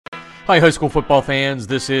Hi, high school football fans.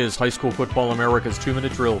 This is High School Football America's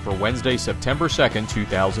 2-Minute Drill for Wednesday, September 2nd,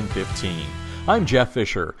 2015. I'm Jeff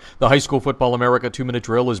Fisher. The High School Football America 2-Minute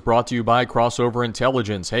Drill is brought to you by Crossover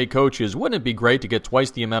Intelligence. Hey, coaches, wouldn't it be great to get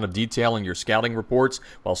twice the amount of detail in your scouting reports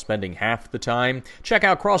while spending half the time? Check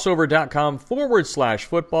out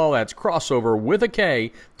crossover.com/football. That's crossover with a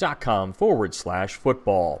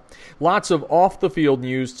K.com/football. Lots of off-the-field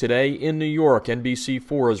news today in New York.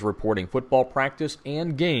 NBC4 is reporting football practice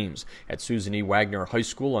and games at Susan E. Wagner High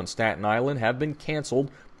School on Staten Island have been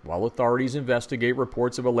canceled while authorities investigate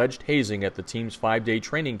reports of alleged hazing at the team's 5-day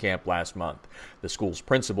training camp last month. The school's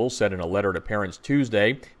principal said in a letter to parents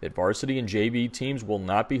Tuesday that varsity and JV teams will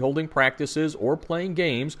not be holding practices or playing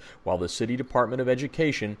games while the City Department of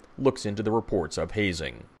Education looks into the reports of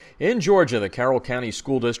hazing. In Georgia, the Carroll County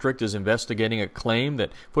School District is investigating a claim that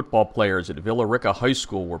football players at Villa Rica High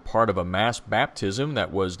School were part of a mass baptism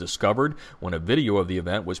that was discovered when a video of the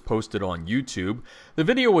event was posted on YouTube. The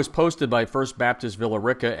video was posted by First Baptist Villa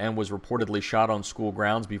Rica and was reportedly shot on school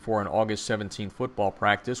grounds before an August 17 football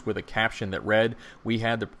practice with a caption that read, "We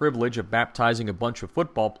had the privilege of baptizing a bunch of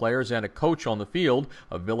football players and a coach on the field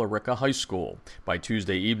of Villa Rica High School." By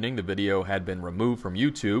Tuesday evening, the video had been removed from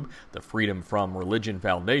YouTube. The Freedom from Religion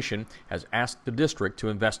Foundation has asked the district to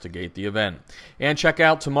investigate the event. And check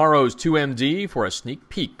out tomorrow's 2MD for a sneak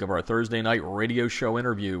peek of our Thursday night radio show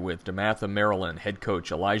interview with DeMatha, Maryland head coach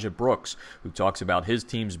Elijah Brooks, who talks about his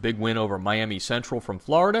team's big win over Miami Central from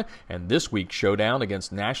Florida and this week's showdown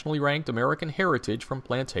against nationally ranked American Heritage from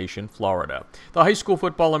Plantation, Florida. The High School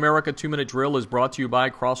Football America 2-Minute Drill is brought to you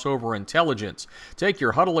by Crossover Intelligence. Take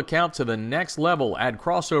your huddle account to the next level. Add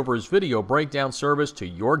Crossover's video breakdown service to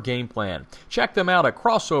your game plan. Check them out at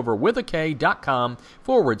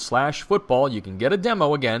crossoverwithak.com/football. You can get a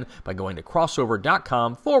demo again by going to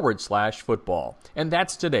crossover.com/football. And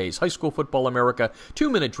that's today's High School Football America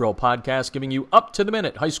 2-Minute Drill podcast, giving you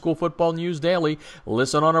up-to-the-minute high school football news daily.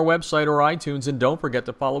 Listen on our website or iTunes, and don't forget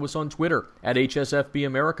to follow us on Twitter at HSFB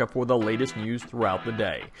America for the latest news throughout the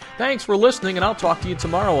day. Thanks for listening, and I'll talk to you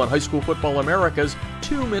tomorrow on High School Football America's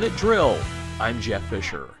 2-Minute Drill. I'm Jeff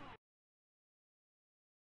Fisher.